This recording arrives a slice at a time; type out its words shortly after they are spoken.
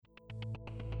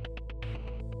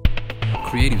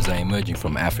creatives are emerging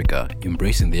from Africa,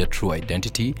 embracing their true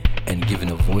identity and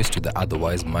giving a voice to the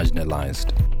otherwise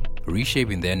marginalized,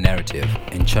 reshaping their narrative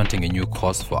and charting a new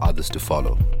course for others to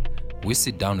follow. We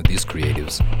sit down with these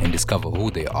creatives and discover who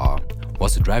they are,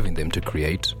 what's driving them to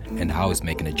create, and how it's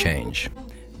making a change.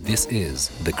 This is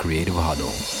The Creative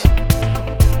Huddle.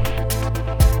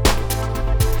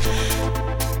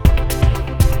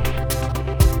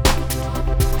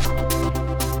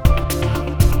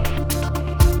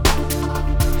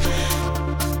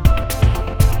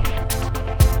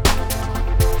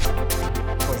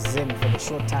 For the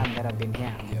short time that I've been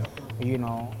here,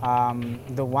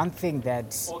 the one thing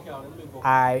that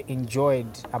I enjoyed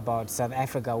about South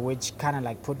Africa, which kind of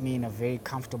like put me in a very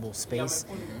comfortable space,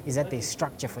 is that there's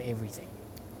structure for everything.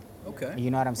 Okay. You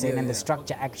know what I'm saying? Yeah, and the yeah.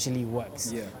 structure actually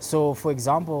works. Yeah. So, for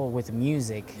example, with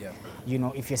music, Yeah.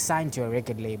 if you're signed to a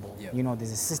record label, Yeah.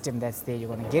 there's a system that's there. You're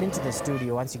going to get into the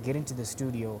studio. Once you get into the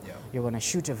studio, Yeah. you're going to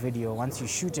shoot a video. Once you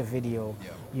shoot a video,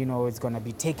 it's going to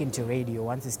be taken to radio.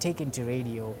 Once it's taken to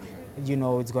radio,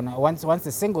 it's going to, once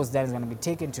the single's done, it's going to be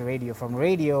taken to radio. From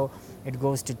radio, it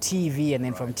goes to TV, and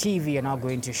then from TV, you're now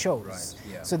going to shows.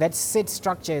 Right, yeah. So that set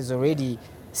structure is already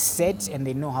set, and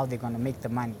they know how they're going to make the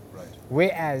money. Right.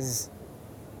 Whereas,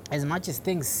 as much as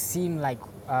things seem like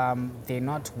they're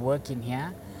not working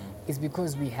here, it's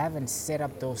because we haven't set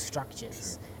up those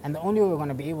structures. And the only way we're going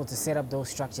to be able to set up those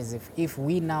structures if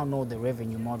we now know the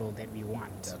revenue model that we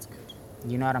want. That's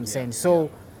good. You know what I'm saying? So,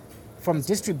 from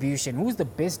distribution, who's the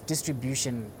best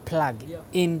distribution plug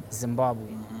in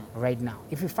Zimbabwe right now?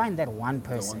 If we find that one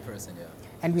person, The one person, yeah.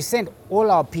 and we send all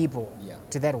our people Yeah.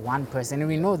 to that one person, and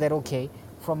we know that, okay,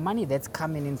 from money that's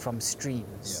coming in from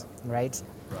streams, right?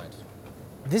 Right.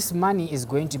 This money is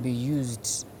going to be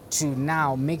used to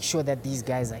now make sure that these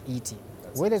guys are eating.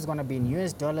 Whether it's going to be in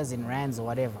US dollars, in rands, or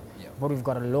whatever, but we've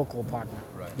got a local partner.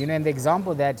 Right. And the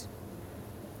example that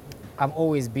I've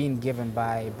always been given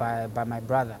by my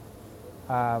brother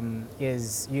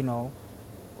is, you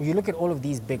look at all of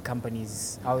these big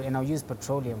companies, and I'll use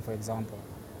petroleum, for example.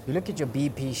 You look at your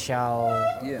BP,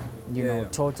 Shell,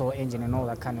 Total Engine, and all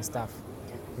that kind of stuff.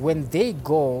 When they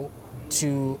go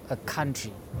to a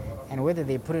country, and whether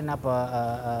they're putting up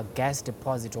a gas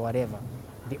deposit or whatever,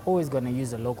 they're always going to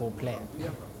use a local player. Yeah.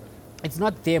 It's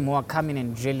not them who are coming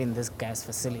and drilling this gas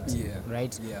facility,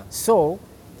 right? Yeah. So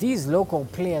these local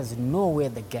players know where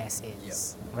the gas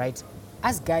is, right?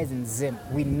 Us guys in Zim,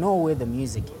 we know where the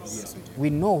music is. Yes, we do. We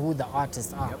know who the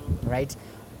artists are, right?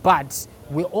 But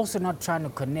we're also not trying to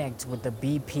connect with the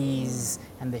BPs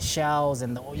and the Shells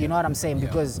and you know what I'm saying? Yeah.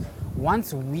 Because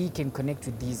once we can connect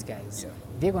with these guys,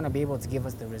 they're going to be able to give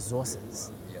us the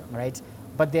resources, right?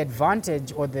 But the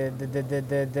advantage or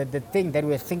the thing that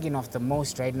we're thinking of the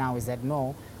most right now is that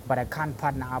no, but I can't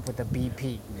partner up with a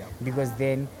BP because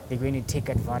then they're going to take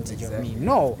advantage of me.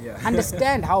 No,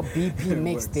 understand how BP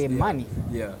makes their money,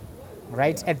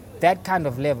 right? At that kind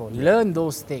of level, learn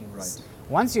those things. Right.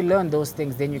 Once you learn those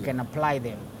things, then you can apply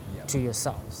them to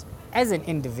yourselves as an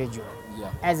individual,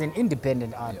 as an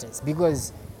independent artist,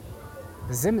 because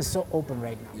Zim is so open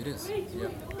right now. It is.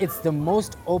 It's the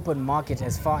most open market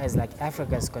as far as like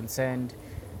Africa is concerned.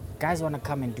 Guys want to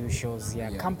come and do shows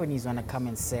here. Companies want to come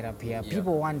and set up here.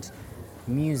 People want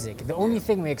music. The only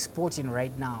thing we're exporting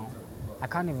right now, I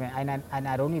can't even, and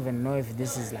I don't even know if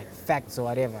this is like facts or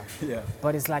whatever,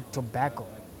 but it's like tobacco.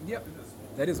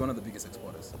 That is one of the biggest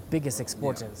exporters. Biggest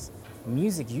exporters.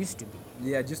 Music used to be.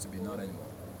 Yeah, it used to be, not anymore.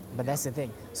 But that's the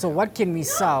thing. So what can we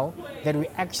sell that we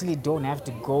actually don't have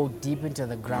to go deep into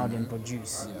the ground and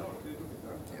produce?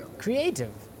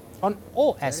 Creative on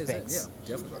all aspects.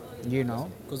 Definitely.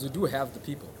 Because we do have the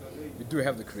people. We do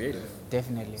have the creative.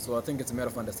 Definitely. So I think it's a matter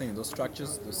of understanding those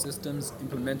structures, those systems,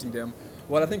 implementing them.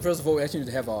 Well, I think first of all, we actually need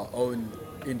to have our own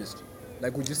industry.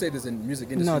 Like, would you say there's a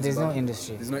music industry? No, in there's no Zimbabwe?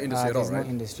 industry. There's no industry at all, There's right? no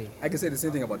industry. I can say the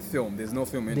same thing about film. There's no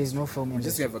film industry. There's no film We just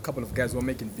industry. have a couple of guys who are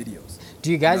making videos.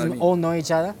 Do you guys know what I mean? all know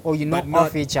each other, or you know But not-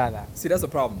 of each other? See, that's the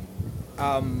problem.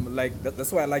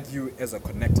 That's why I like you as a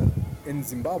connector. In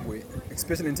Zimbabwe,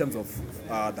 especially in terms of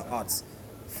the arts,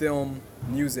 film,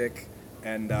 music,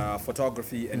 and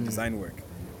photography and design work,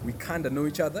 we kind of know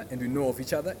each other and we know of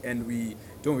each other, and we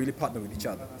don't really partner with each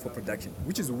other for production,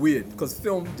 which is weird because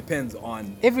film depends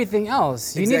on Everything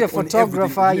else. You need a on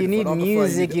photographer, everything. you need photographer,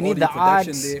 music, you need the audio art.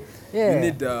 production there. You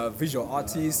need the visual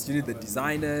artists, you need the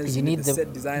designers, You need the the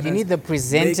set designers, you need the makeup,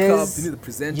 presenters, you need the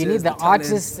presenters, you need the talent.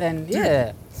 artists, and Dude,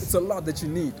 yeah. it's a lot that you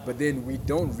need, but then we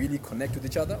don't really connect with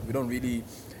each other. We don't really,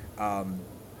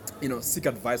 seek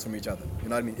advice from each other. You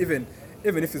know what I mean?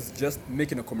 Even if it's just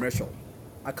making a commercial,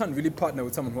 I can't really partner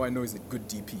with someone who I know is a good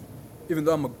DP. Even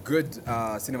though I'm a good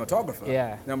cinematographer,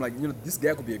 Yeah. and I'm like, this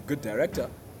guy could be a good director,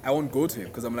 I won't go to him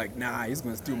because I'm like, nah, he's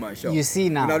gonna steal my show. You see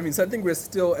now. You know what I mean? So I think we're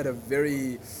still at a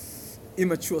very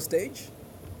immature stage.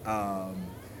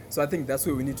 So I think that's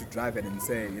where we need to drive it and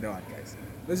say, you know what, guys,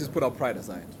 let's just put our pride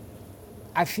aside.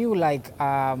 I feel like,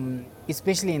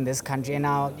 especially in this country, and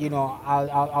now, you know,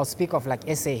 I'll speak of like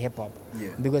SA hip hop,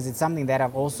 because it's something that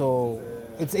I've also,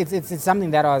 it's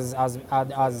something that I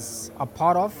was a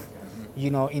part of,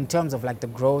 you know, in terms of like the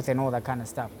growth and all that kind of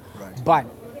stuff. Right. But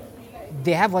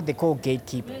they have what they call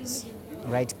gatekeepers,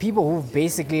 right? People who've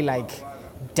basically like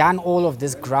done all of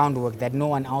this groundwork that no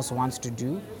one else wants to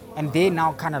do, and they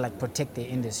now kind of like protect their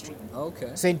industry.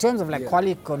 Okay. So in terms of like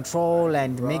quality control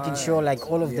and making sure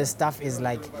like all of this stuff is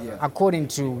like according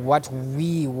to what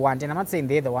we want, and I'm not saying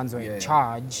they're the ones who are in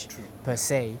charge per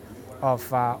se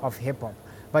of hip hop,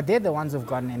 but they're the ones who've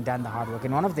gone and done the hard work.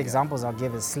 And one of the examples I'll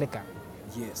give is Slicker.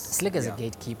 Yes. Slicker's a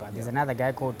gatekeeper. There's another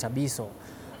guy called Tabiso.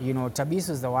 You know,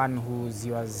 Tabiso's the one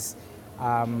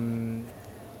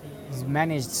he's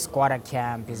managed Squatter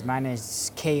Camp, he's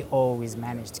managed KO, he's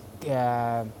managed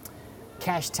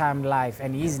Cash Time Life,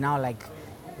 and he's now like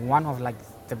one of like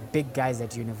the big guys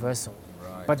at Universal.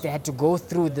 Right. But they had to go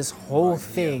through this whole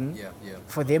thing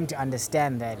for them to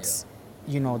understand that,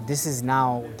 you know, this is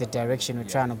now the direction we're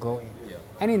trying to go in.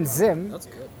 And in Zim, That's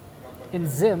good. in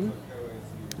Zim,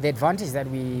 the advantage that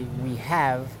we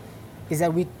have is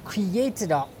that we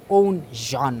created our own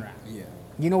genre. Yeah.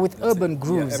 You know, with urban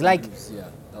grooves, urban like grooves,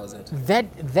 that was it.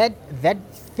 that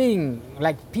thing,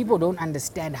 like people don't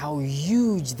understand how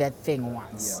huge that thing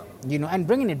was. You know, and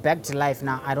bringing it back to life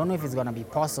now, I don't know if it's gonna be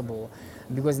possible,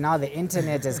 because now the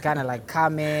internet has kind of like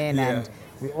come in and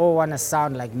we all want to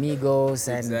sound like Migos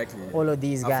and all of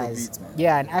these guys. Afrobeats, man.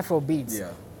 Yeah, and Afro beats. Yeah.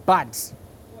 But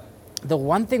the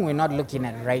one thing we're not looking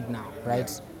at right now,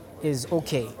 right, is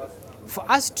okay, for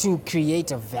us to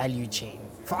create a value chain,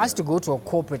 for us to go to a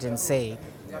corporate and say,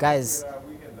 guys,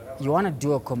 you want to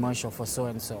do a commercial for so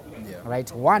and so,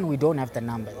 right? One, we don't have the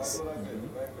numbers,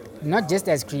 not just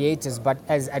as creators, but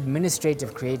as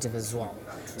administrative creative as well.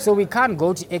 So we can't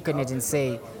go to Econet and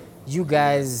say, you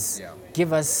guys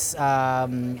give us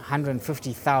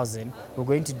 150,000, we're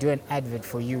going to do an advert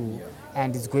for you,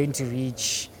 and it's going to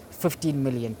reach 15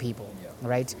 million people,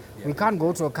 right? We can't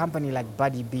go to a company like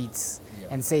Buddy Beats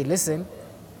and say, listen,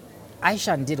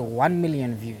 Aishan did 1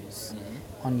 million views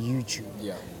on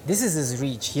YouTube. This is his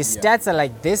reach. His stats are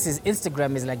like this, his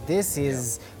Instagram is like this,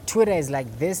 his Twitter is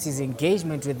like this, his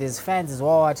engagement with his fans is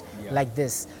what? Like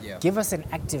this. Give us an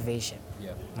activation.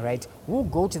 Right? We'll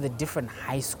go to the different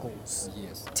high schools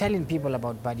telling people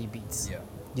about Buddy Beats.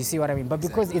 You see what I mean? But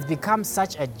because it's become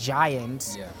such a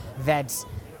giant that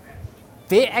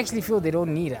they actually feel they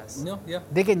don't need us.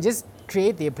 They can just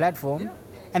create their platform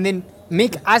and then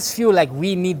make us feel like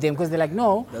we need them, because they're like,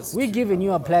 no, we're giving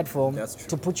you a platform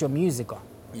to put your music on.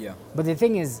 But the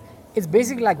thing is, it's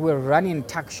basically like we're running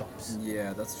tuck shops.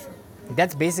 That's true.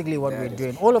 That's basically what we're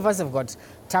doing. All of us have got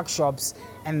tuck shops,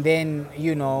 and then,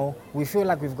 you know, we feel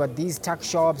like we've got these tuck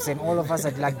shops, and all of us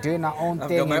are like doing our own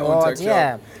thing. Got my and own what, tuck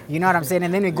shop. you know what I'm saying?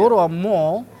 And then we go to a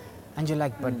mall, and you're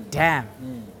like, but damn,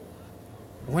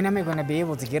 when am I going to be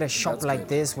able to get a shop like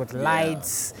this with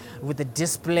lights, with a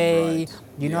display,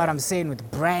 you know what I'm saying, with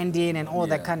branding and all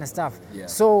that kind of stuff.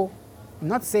 So, I'm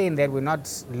not saying that we're not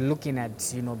looking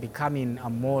at, you know, becoming a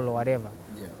mall or whatever,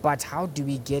 but how do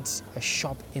we get a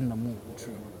shop in the mall?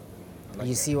 True.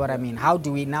 You see what I mean? How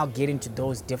do we now get into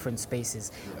those different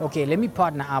spaces? Okay, let me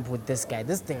partner up with this guy.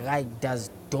 This guy does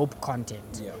dope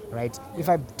content, right? If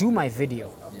I do my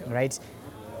video, right?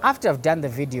 After I've done the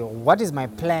video, what is my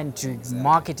plan to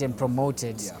market and promote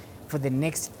it for the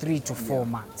next 3 to 4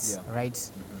 months,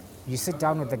 right? You sit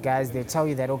down with the guys, they tell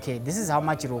you that, okay, this is how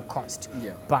much it will cost.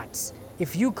 But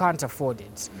if you can't afford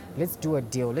it, let's do a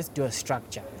deal, let's do a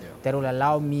structure that will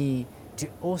allow me to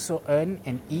also earn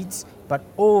and eat, but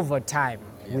over time,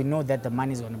 we know that the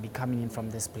money is going to be coming in from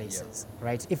these places,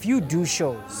 right? If you do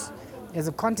shows, as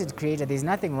a content creator, there's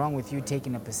nothing wrong with you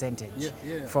taking a percentage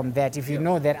from that. If you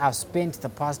know that I've spent the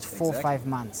past 4 or 5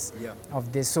 months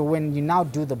of this, so when you now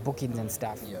do the bookings and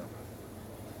stuff,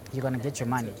 you're going to get your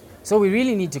money. So we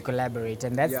really need to collaborate,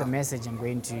 and that's the message I'm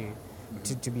going to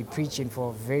be preaching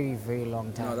for a very, very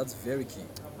long time. No, that's very key.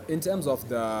 In terms of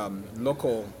the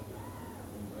local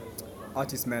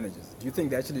artist managers, do you think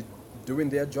they're actually doing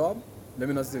their job? Let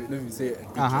me say a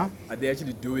good job. Are they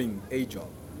actually doing a job?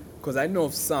 Because I know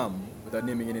of some, without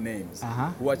naming any names,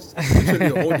 who are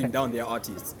actually holding down their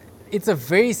artists. It's a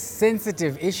very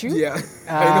sensitive issue.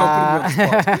 I know,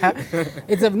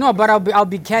 putting me on the spot. But I'll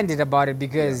be candid about it,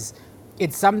 because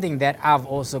it's something that I've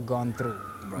also gone through.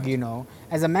 You know,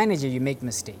 as a manager, you make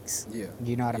mistakes.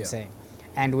 You know what I'm saying?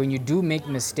 And when you do make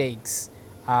mistakes,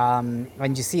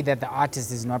 and you see that the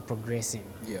artist is not progressing,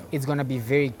 Yeah. it's going to be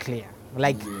very clear.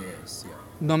 Like, Yes, yeah.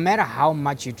 no matter how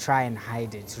much you try and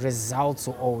hide it, results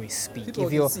will always speak. People If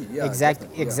can you're see, yeah, exactly,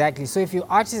 definitely, yeah. exactly. So if your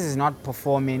artist is not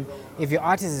performing, if your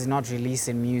artist is not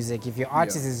releasing music, if your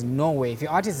artist is nowhere, if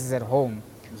your artist is at home,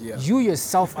 Yeah. you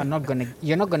yourself are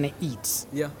you're not gonna eat,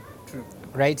 Yeah, true.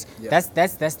 right? Yeah.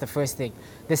 That's the first thing.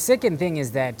 The second thing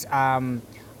is that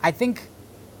I think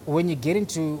when you get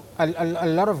into a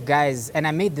lot of guys, and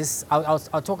I made this, I'll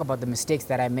talk about the mistakes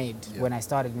that I made Yeah. when I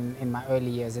started in my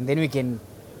early years, and then we can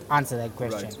answer that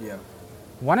question. Right, yeah.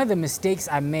 One of the mistakes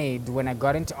I made when I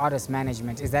got into artist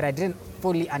management is that I didn't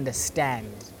fully understand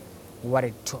what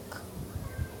it took.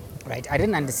 Right? I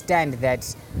didn't understand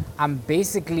that I'm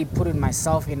basically putting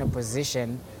myself in a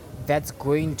position that's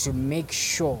going to make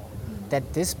sure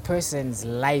that this person's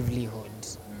livelihood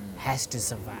has to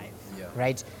survive. Yeah.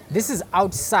 Right? This is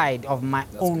outside of my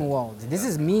own good. world. This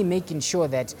is me making sure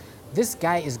that this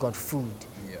guy has got food.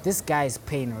 Yeah. This guy is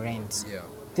paying rent. Yeah.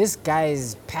 This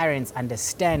guy's parents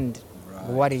understand Right.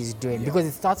 what he's doing Yeah. because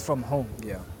it starts from home,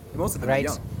 Yeah. Most of them right? are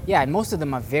young. Yeah, and most of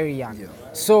them are very young. Yeah.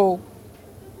 So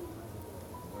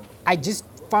I just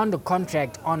found a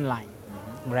contract online,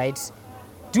 right?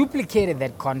 Duplicated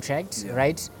that contract, Yeah.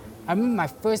 right? I mean,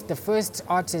 the first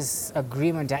artist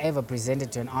agreement I ever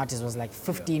presented to an artist was like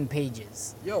 15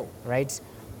 pages, Yo. right?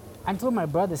 Until my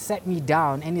brother sat me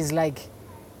down and he's like,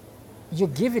 you're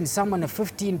giving someone a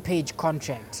 15-page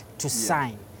contract to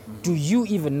sign. Do you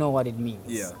even know what it means?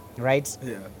 Yeah. Right?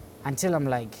 Yeah. Until I'm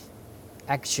like,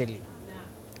 actually.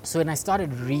 So when I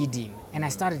started reading and I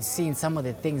started seeing some of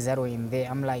the things that were in there,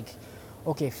 I'm like,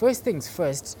 okay, first things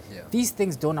first, Yeah. these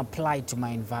things don't apply to my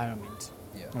environment.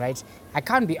 Yeah. Right? I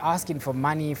can't be asking for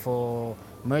money for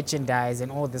merchandise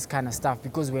and all this kind of stuff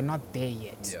because we're not there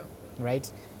yet. Yeah.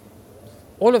 Right?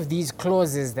 All of these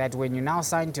clauses that when you now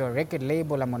sign to a record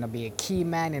label, I'm going to be a key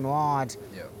man and what,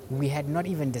 Yeah. we had not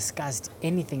even discussed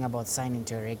anything about signing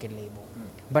to a record label.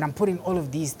 But I'm putting all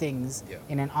of these things Yeah.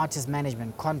 in an artist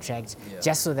management contract Yeah.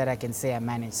 just so that I can say I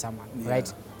manage someone, Yeah.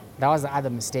 right? That was the other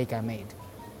mistake I made.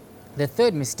 The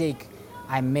third mistake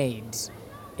I made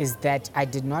is that I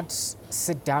did not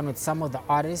sit down with some of the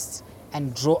artists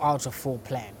and draw out a full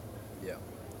plan Yeah.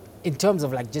 in terms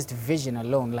of like just vision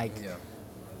alone. Like, Yeah.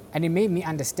 and it made me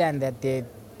understand that they're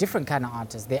different kind of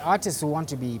artists. They're artists who want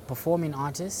to be performing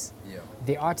artists. Yeah.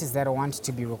 The artists that want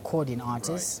to be recording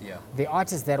artists. Right, yeah. The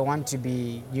artists that want to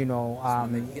be,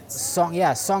 making hits.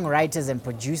 songwriters and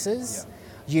producers.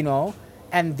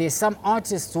 And there's some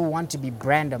artists who want to be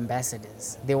brand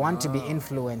ambassadors. They want to be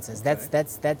influencers.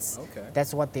 Okay.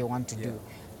 That's what they want to Yeah. do.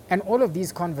 And all of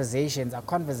these conversations are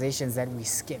conversations that we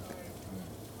skip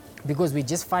because we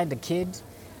just find a kid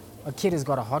has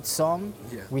got a hot song.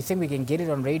 Yeah. We think we can get it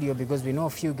on radio because we know a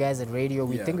few guys at radio.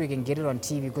 We Yeah. think we can get it on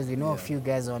TV because we know a Yeah. few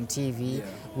guys on TV. Yeah.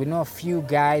 We know a few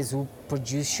guys who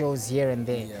produce shows here and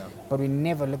there. Yeah. But we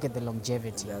never look at the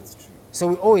longevity. That's true. So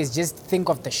we always just think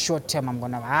of the short term.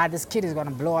 This kid is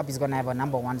gonna blow up. He's gonna have a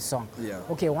 #1 song. Yeah.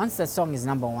 Okay, once that song is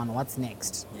 #1, what's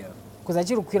next? Yeah. Because I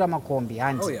Kwira Makombi,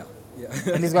 Oh yeah.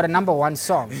 Yeah. and he's got a #1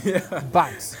 song. Yeah.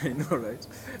 But I know, right?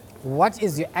 what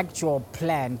is your actual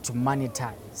plan to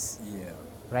monetize? Yeah.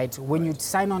 Right? When you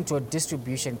sign on to a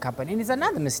distribution company, and it's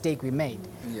another mistake we made.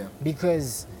 Yeah.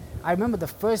 Because I remember the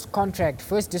first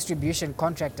distribution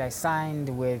contract I signed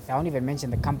with, I won't even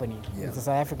mention the company. Yeah. It's a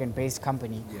South African-based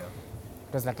company. Yeah.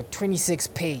 It was like a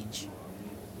 26-page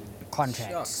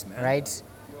contract, Shucks, man. right?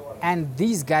 And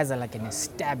these guys are like an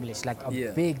established, like a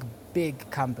Yeah. big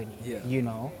company, Yeah.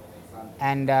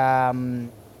 And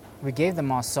we gave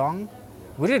them our song.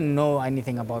 We didn't know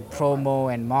anything about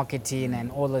promo and marketing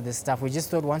and all of this stuff. We just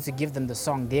thought once we give them the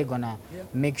song, they're gonna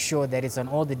make sure that it's on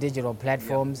all the digital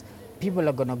platforms. People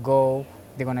are gonna go,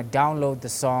 they're gonna download the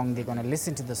song, they're gonna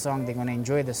listen to the song, they're gonna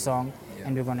enjoy the song,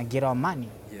 and we're gonna get our money,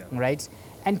 right?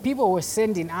 And people were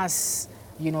sending us,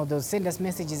 they'll send us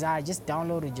messages, I just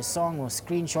downloaded your song or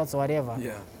screenshots or whatever.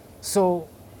 Yeah. So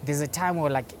there's a time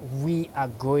where like, we are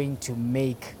going to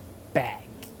make bag.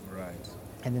 Right.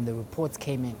 And then the reports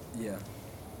came in. Yeah.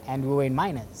 And we were in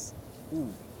minors. Ooh.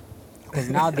 Because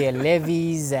now there are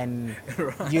levies and,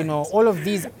 all of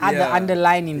these other Yeah.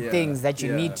 underlining Yeah. things that you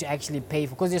Yeah. need to actually pay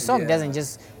for. Because your song Yeah. doesn't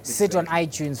just sit on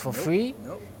iTunes for free.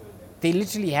 Nope. They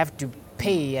literally have to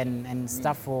pay and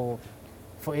stuff for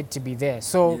it to be there.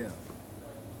 So Yeah.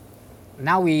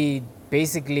 now we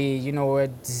basically, we're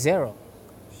at zero.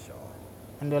 Sure.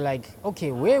 And we're like,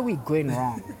 okay, where are we going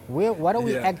wrong? What are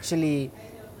we Yeah. actually,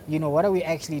 what are we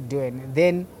actually doing?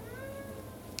 Then,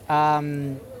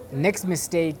 next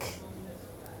mistake,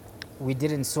 we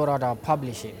didn't sort out our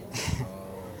publishing.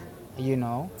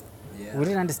 Yeah. Yeah. We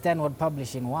didn't understand what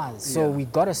publishing was. So Yeah. we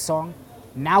got a song.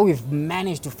 Now we've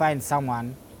managed to find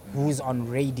someone who's on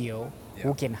radio who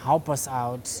Yeah. can help us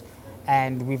out.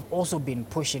 And we've also been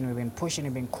pushing, we've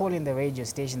been calling the radio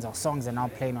stations. Our songs are now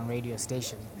playing on radio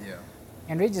stations. Yeah.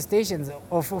 And radio stations,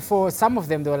 or for some of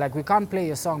them, they were like, we can't play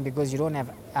your song because you don't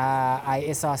have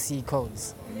ISRC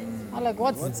codes. I'm like,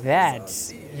 what's that?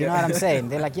 SRC? You know what I'm saying?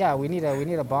 They're like, yeah, we need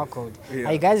a barcode. Yeah.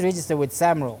 Are you guys registered with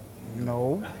SAMRO?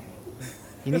 No.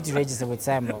 You need to register with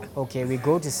SAMRO. Okay, we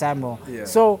go to SAMRO. Yeah.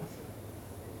 So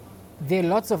there are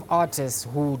lots of artists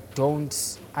who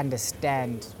don't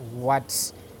understand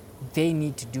what they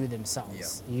need to do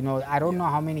themselves. Yeah. You know, I don't know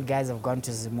how many guys have gone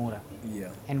to Zamora Yeah.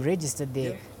 and registered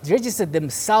registered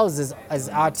themselves as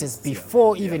artists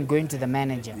before Yeah. even going to the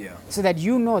manager. Yeah. So that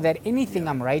you know that anything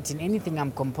I'm writing, anything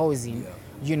I'm composing, Yeah.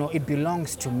 you know, it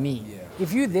belongs to me. Yeah.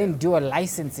 If you then do a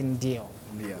licensing deal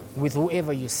Yeah. with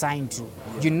whoever you sign to,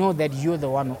 you know that you're the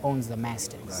one who owns the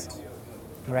masters.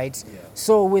 Right? Yeah.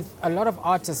 So with a lot of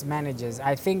artist managers,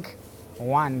 I think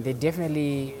one, they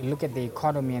definitely look at the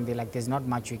economy and they're like, there's not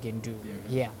much we can do.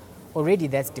 Yeah. Already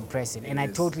that's depressing, and I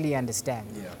is. totally understand.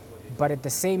 Yeah. But at the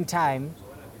same time,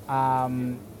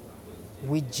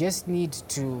 we just need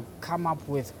to come up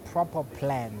with proper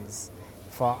plans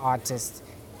for artists,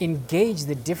 engage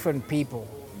the different people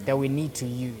that we need to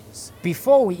use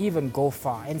before we even go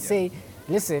far and say,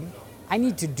 listen, I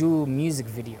need to do music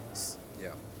videos. Yeah.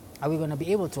 Are we going to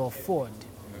be able to afford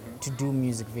to do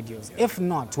music videos? If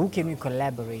not, who can we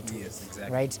collaborate with? Yes,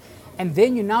 exactly. Right? And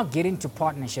then you now get into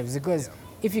partnerships, because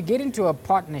if you get into a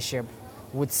partnership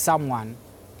with someone,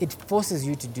 it forces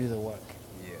you to do the work.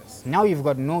 Yes. Now you've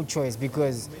got no choice,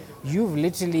 because you've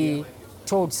literally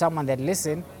told someone that,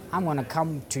 listen, I'm going to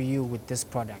come to you with this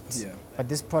product, Yeah. but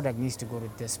this product needs to go to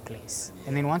this place.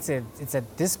 And then once it's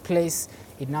at this place,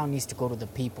 it now needs to go to the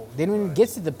people. Then when it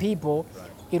gets to the people,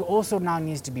 it also now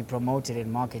needs to be promoted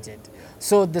and marketed.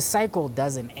 So the cycle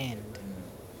doesn't end,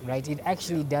 right? It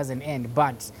actually doesn't end.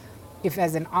 But if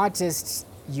as an artist,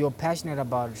 you're passionate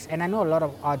about, and I know a lot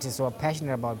of artists who are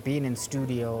passionate about being in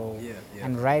studio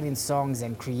and writing songs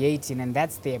and creating, and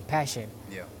that's their passion.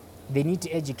 Yeah. They need to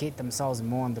educate themselves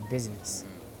more on the business.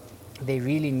 They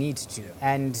really need to.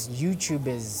 And YouTube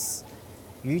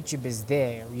is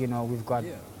there. You know, we've got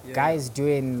guys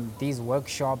doing these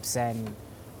workshops and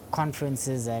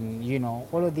conferences and, you know,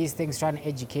 all of these things, trying to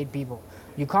educate people.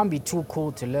 You can't be too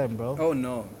cool to learn, bro. Oh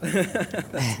no.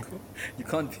 That's cool. You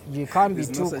can't be. You can't be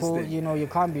There's no too such cool. thing. You know, you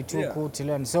can't be too Yeah. cool to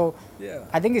learn. So Yeah.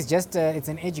 I think it's just it's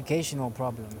an educational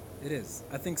problem. It is.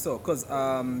 I think so. Because,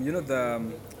 you know,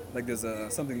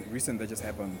 there's something recent that just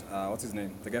happened. What's his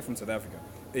name? The guy from South Africa.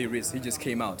 Riz, he just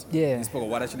came out. Yeah. He spoke of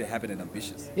what actually happened at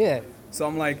Ambitious. Yeah. So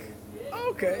I'm like,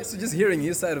 okay. So just hearing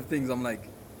his side of things, I'm like,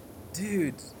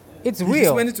 dude. It's He real.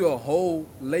 just went into a whole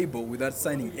label without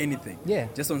signing anything. Yeah.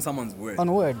 Just on someone's word.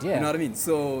 On word, yeah. You know what I mean?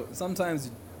 So sometimes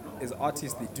as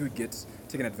artists, they do get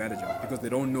taken advantage of because they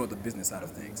don't know the business side of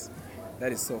things.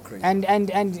 That is so crazy.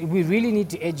 And we really need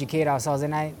to educate ourselves,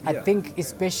 and I Yeah. think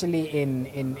especially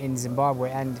in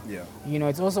Zimbabwe, and Yeah. you know,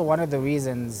 it's also one of the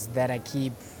reasons that I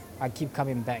keep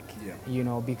coming back. Yeah. You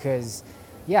know, because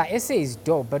SA is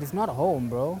dope, but it's not home,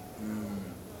 bro.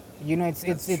 You know, it's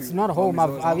true. not home.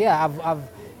 Home is always home.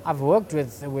 I've worked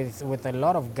with a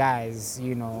lot of guys,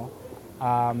 you know,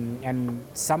 and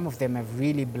some of them have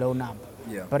really blown up.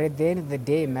 Yeah. But at the end of the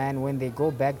day, man, when they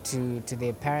go back to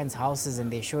their parents' houses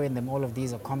and they're showing them all of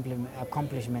these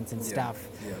accomplishments and stuff,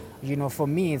 Yeah. you know, for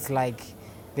me, it's like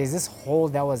there's this hole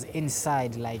that was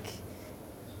inside, like,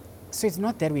 so it's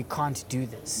not that we can't do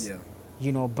this, Yeah.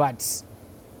 you know, but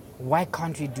why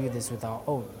can't we do this with our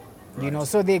own? You know,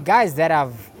 so the guys that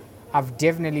I've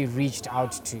definitely reached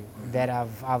out to, that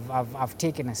I've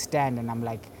taken a stand, and I'm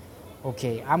like,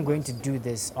 okay, I'm going to do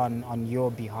this on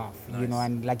your behalf, you know,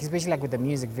 and like, especially like with the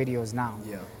music videos now.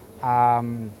 Yeah.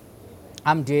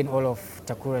 I'm doing all of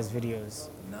Takura's videos,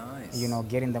 Nice. you know,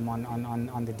 getting them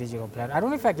on the digital platform. I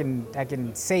don't know if I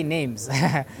can say names.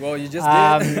 Well, you just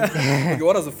did. Okay,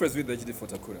 what was the first video that you did for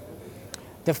Takura?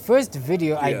 The first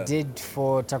video I Yeah. did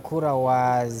for Takura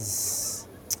was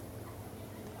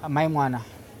Maimwana.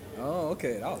 Oh,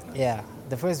 okay. That was nice. Yeah,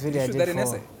 the first video I shoot did that in for.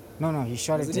 SA? No, he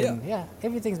shot Was it it in. here? Yeah,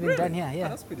 everything's been done here. Oh, Yeah.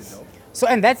 that's pretty dope. So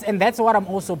and that's what I'm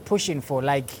also pushing for.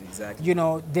 Like, Exactly. you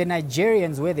know, the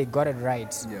Nigerians, where they got it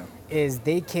right Yeah. is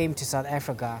they came to South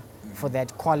Africa for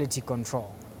that quality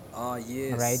control, Ah,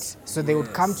 yes. right? So they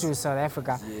would come Yes. to South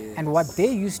Africa, and what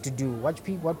they used to do, what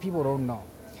people don't know,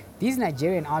 these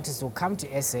Nigerian artists will come to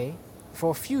SA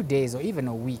for a few days or even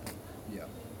a week Yeah.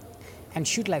 and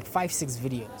shoot like 5-6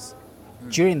 videos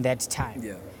during that time.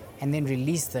 Yeah. and then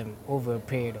release them over a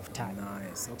period of time.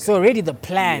 Nice. Okay. So already the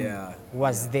plan Yeah,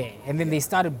 was there, and then they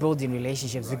started building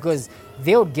relationships because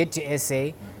they would get to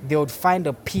SA, they would find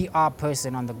a PR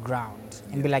person on the ground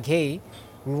and be like, hey,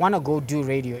 we want to go do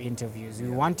radio interviews, we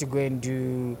want to go and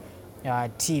do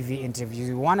TV interviews,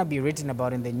 we want to be written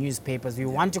about in the newspapers, we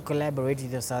want to collaborate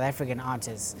with the South African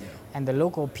artists, and the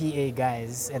local PA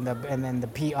guys and then the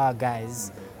PR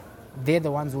guys, they're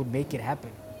the ones who would make it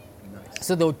happen. Nice.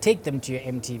 So they'll take them to your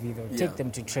MTV, they'll Yeah. take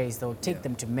them to Trace, they'll take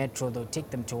them to Metro, they'll take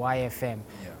them to YFM.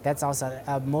 Yeah. That's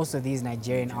how most of these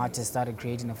Nigerian artists started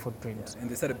creating a footprint. And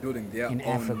they started building their In own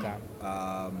Africa.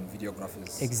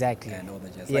 videographers. Exactly. And all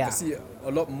that jazz. Yeah. Like I see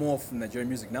a lot more of Nigerian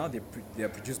music now, they're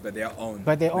produced by their own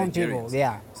But their own Nigerians. people,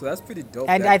 yeah. So that's pretty dope.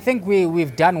 And that- I think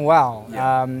we've done well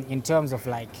Yeah. in terms of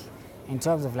like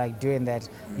doing that.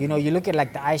 You know, you look at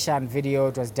like the Aishan video,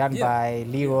 it was done Yeah. by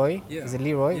Leroy. Yeah. Is it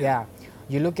Leroy? Yeah. Yeah.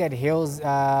 You look at Hillsy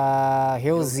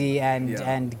and Yeah.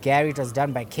 and Gary, it was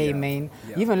done by K Yeah. Main.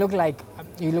 Yeah. You even look like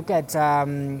you look at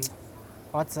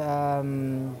what's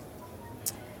the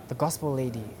gospel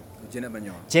lady. Janet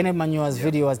Manyon. Janet Manua's Yeah.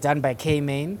 video was done by K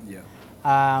Main. Yeah.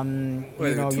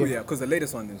 You know, two, you- because the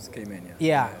latest one just came in,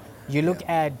 yeah. You look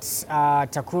at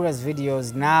Takura's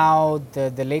videos now.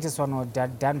 The latest one was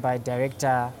done by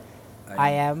director I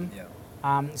Am. Yeah.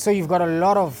 So you've got a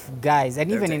lot of guys,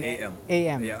 and even in Director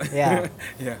AM, Yeah. yeah.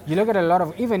 Yeah. You look at a lot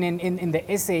of even in the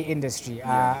SA industry.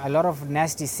 Yeah. A lot of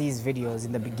Nasty C's videos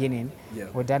in the beginning Yeah.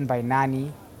 were done by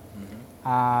Nani.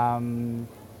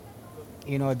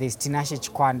 You know, there's Tinashe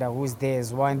Chikwanda who's there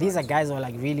as well, and these are guys who are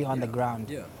like really on the ground.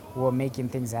 Yeah. Who are making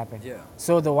things happen. Yeah.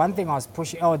 So the one thing I was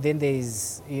pushing. Oh, then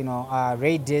there's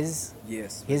Ray Diz.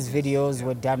 Yes. His yes, videos yeah.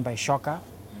 were done by Shocker.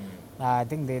 I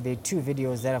think there are two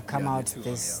videos that have come Yeah, out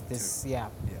there are two, yeah.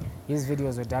 Yeah. His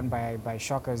videos were done by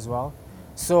Shocker as well.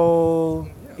 So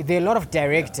there are a lot of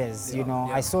directors, you know.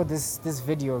 yeah. I saw this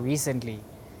video recently.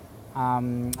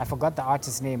 I forgot the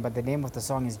artist's name, but the name of the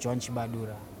song is John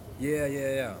Chibadura.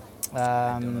 Yeah.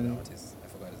 I don't know the artist. I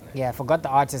forgot his name. Yeah, I forgot the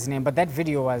artist's name, but that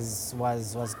video was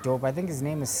dope. I think his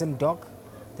name is Simdoc,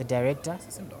 the director. It's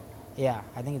a sim dog. Yeah,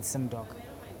 I think it's Simdoc.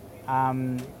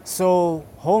 So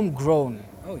homegrown.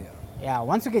 Oh yeah. Yeah,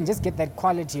 once we can just get that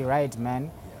quality right,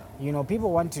 man. You know,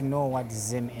 people want to know what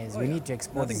Zim is. We need to No, I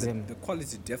export think Zim. the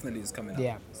quality definitely is coming up.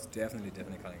 Yeah. It's definitely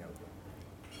coming up.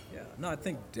 Yeah. No, I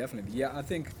think definitely. Yeah, I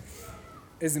think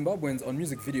as Zimbabweans on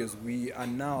music videos, we are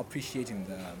now appreciating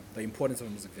the importance of a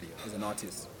music video as an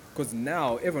artist. Because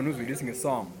now everyone who's releasing a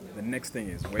song, the next thing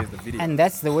is where's the video? And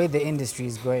that's the way the industry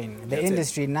is going. The That's it.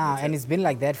 industry now, That's and it. it's been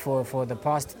like that for the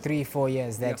past 3-4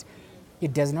 years, that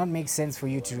it does not make sense for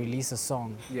you to release a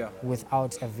song Yeah.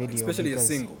 without a video. Especially because-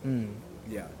 a single.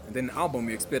 Yeah. And then album,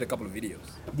 we expect a couple of videos.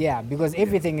 Yeah, because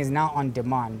everything is now on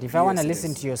demand. If I Yes, want to it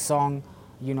listen is. to your song,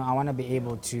 you know, I want to be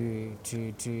able to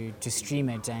stream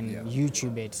it and Yeah.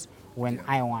 YouTube it when Yeah.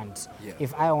 I want. Yeah.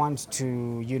 If I want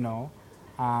to, you know,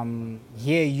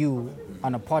 hear you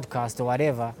on a podcast or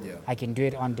whatever, Yeah. I can do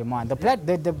it on demand.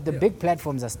 The big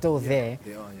platforms are still there,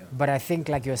 They are, yeah. but I think,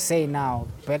 like you're saying now,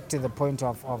 back to the point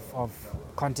of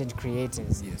content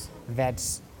creators, Yes. that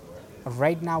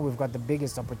right now we've got the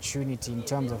biggest opportunity in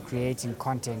terms of creating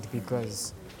content,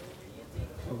 because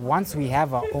once we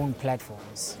have our own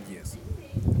platforms, Yes.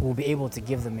 we'll be able to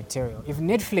give the material. If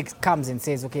Netflix comes and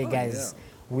says, okay, guys,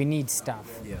 we need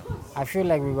stuff, Yeah. I feel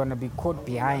like we're going to be caught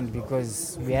behind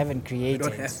because we haven't created,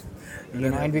 don't have- you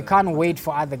know, and we can't wait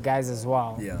for other guys as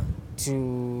well Yeah.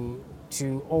 to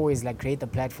always like create the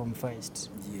platform first,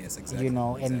 Yes, exactly. you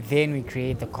know, and exactly. then we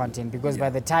create the content, because by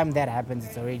Yeah. the time that happens,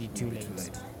 it's already too Too late.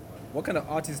 late. What kind of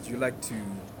artists do you like to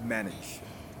manage?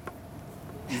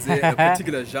 Is it a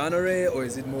particular genre, or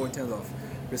is it more in terms of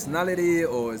personality,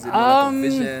 or is it more like a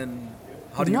vision?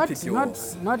 How do you pick your...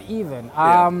 Not even.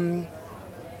 Yeah.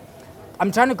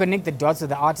 I'm trying to connect the dots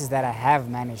with the artists that I have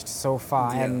managed so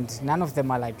far, Yeah. and none of them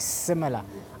are like similar.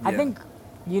 I Yeah. think,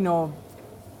 you know,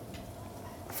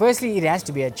 firstly, it has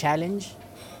to be a challenge,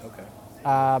 Okay.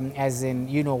 as in,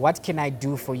 you know, what can I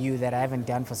do for you that I haven't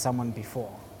done for someone before?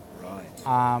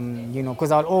 Right. You know,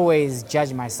 because I'll always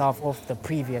judge myself off the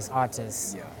previous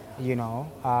artists. Yeah. You know,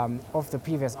 of the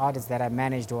previous artists that I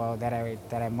managed or that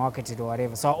I marketed or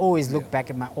whatever. So I always look Yeah. back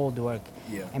at my old work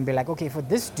Yeah. and be like, okay, for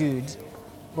this dude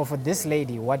or for this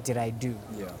lady, what did I do?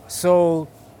 Yeah. So,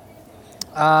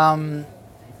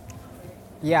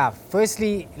 yeah,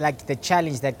 firstly, like the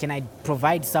challenge that can I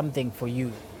provide something for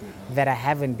you that I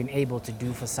haven't been able to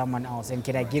do for someone else, and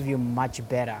can I give you much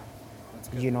better,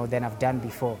 you know, than I've done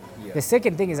before. Yeah. The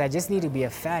second thing is I just need to be a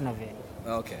fan of it.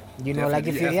 Okay. You know, like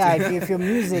if Definitely you, have to. if your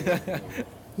music,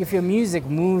 if your music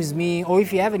moves me, or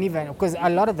if you haven't even, because a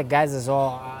lot of the guys as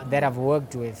well that I've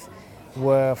worked with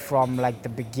were from like the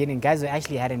beginning, guys who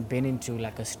actually hadn't been into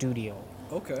like a studio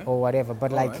Okay. or whatever,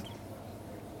 but All like, right.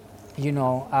 you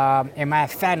know, am I a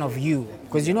fan of you?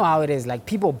 Because you know how it is, like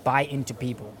people buy into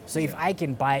people. So if I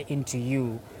can buy into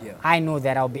you, Yeah. I know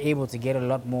that I'll be able to get a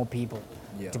lot more people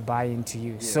Yeah. to buy into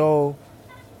you. So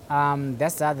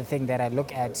that's the other thing that I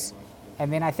look at.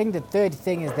 And then I think the third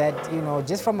thing is that, you know,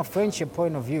 just from a friendship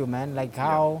point of view, man, like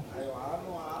how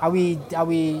are we,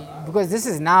 because this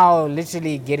is now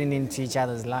literally getting into each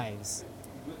other's lives.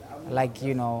 Like,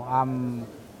 you know,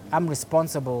 I'm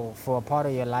responsible for a part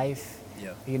of your life,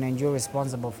 Yeah. you know, and you're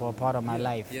responsible for a part of my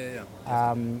life. Yeah,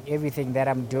 yeah. Everything that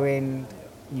I'm doing,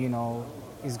 you know,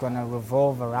 is gonna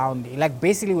revolve around, like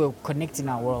basically we're connecting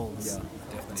our worlds Yeah,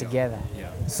 definitely. together. Yeah.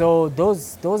 So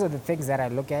those are the things that I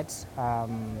look at,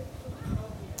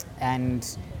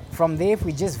 and from there, if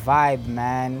we just vibe,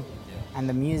 man, and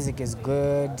the music is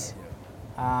good,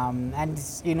 and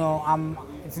you know,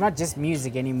 it's not just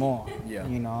music anymore. Yeah.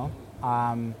 You know,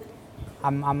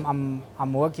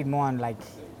 I'm working more on like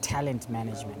talent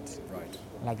management. Right.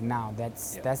 Like now,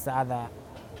 that's the other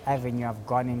avenue I've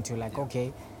gone into. Like,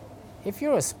 okay, if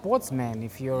you're a sportsman,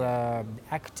 if you're a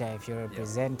actor, if you're a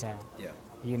presenter, Yeah.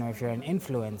 you know, if you're an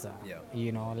influencer, Yeah.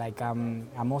 you know, like I'm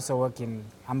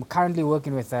currently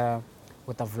working with a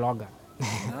vlogger,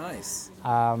 Nice.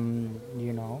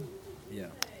 you know, Yeah.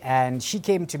 and she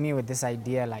came to me with this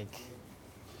idea like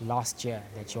last year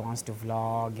that she wants to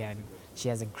vlog and she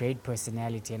has a great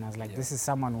personality, and I was like, this is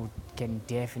someone who can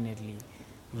definitely,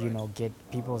 you know, get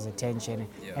people's attention.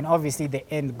 Yeah. And obviously the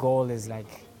end goal is like,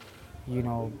 you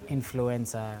know,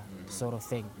 influencer sort of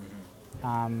thing.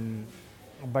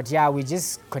 But yeah, we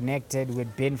just connected.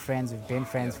 We've been friends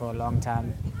for a long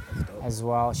time as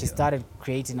well. She started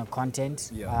creating a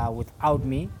content without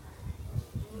me.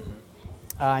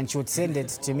 And she would send it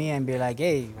to me and be like,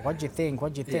 hey, what do you think?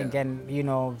 What do you think? Yeah. And, you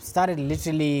know, started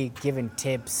literally giving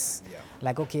tips. Yeah.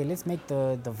 Like, okay, let's make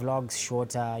the vlogs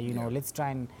shorter. You know, Yeah. let's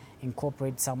try and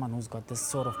incorporate someone who's got this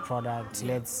sort of product.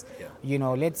 Let's, Yeah. you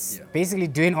know, let's Yeah. basically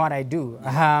doing what I do.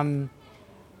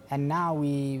 And now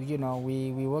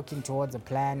we're working towards a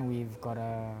plan. We've got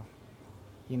her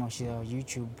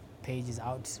YouTube page is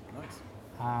out.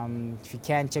 Nice. If you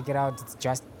can check it out, it's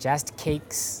just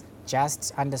cakes,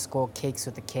 _cakes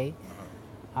with a K.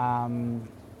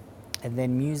 And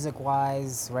then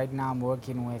music-wise, right now I'm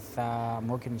working with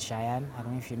Cheyenne. I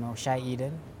don't know if you know Shy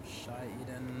Eden. Shy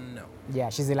Eden, no. Yeah,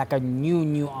 she's like a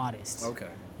new artist. Okay.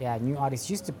 Yeah, new artist.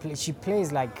 Used to play. She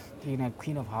plays like, you know,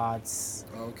 Queen of Hearts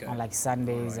Okay. on like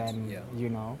Sundays, Right, and yeah. you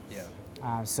know.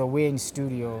 Yeah. So we're in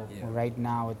studio Yeah. right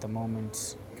now at the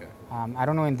moment. Okay. I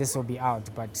don't know when this will be out,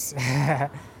 but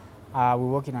we're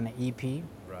working on an EP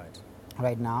Right.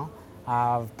 right now.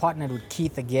 I've partnered with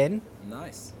Keith again.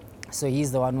 Nice. So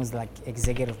he's the one who's like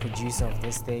executive producer of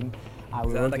this thing.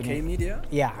 Is that under K Media?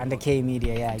 Yeah, under K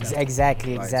Media. Yeah,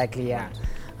 exactly, Right, yeah.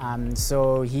 right.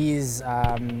 So he's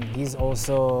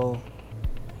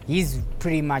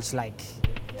pretty much like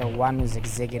the one who's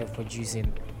executive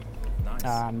producing Nice.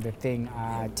 the thing.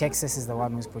 Texas is the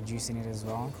one who's producing it as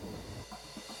well. Cool.